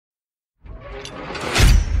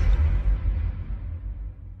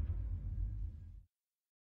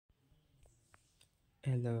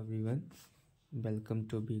Hello everyone, welcome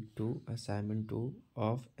to week 2, assignment 2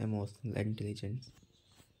 of emotional intelligence.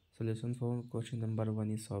 Solution for question number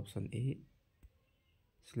 1 is option A.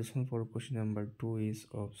 Solution for question number 2 is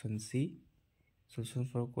option C. Solution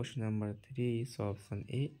for question number 3 is option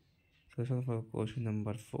A. Solution for question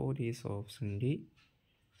number 4 is option D.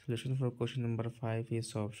 Solution for question number 5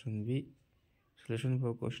 is option B. Solution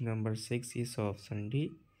for question number 6 is option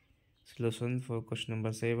D. Solution for question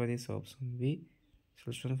number 7 is option B.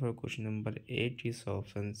 Solution for question number 8 is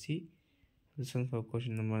option C. Solution for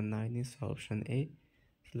question number 9 is option A.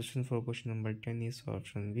 Solution for question number 10 is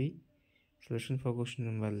option B. Solution for question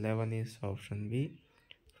number 11 is option B.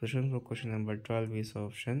 Solution for question number 12 is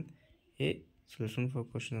option A. Solution for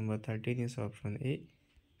question number 13 is option A.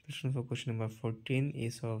 Solution for question number 14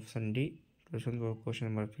 is option D. Solution for question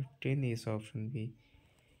number 15 is option B.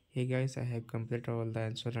 Hey guys, I have completed all the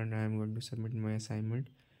answer and I am going to submit my assignment.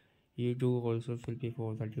 You do also fill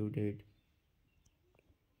before the due date.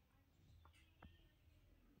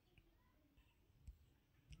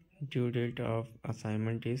 Due date of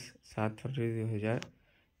assignment is 7 February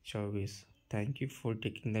 2024. Thank you for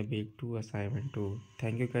taking the week 2 assignment 2.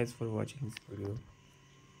 Thank you guys for watching this video.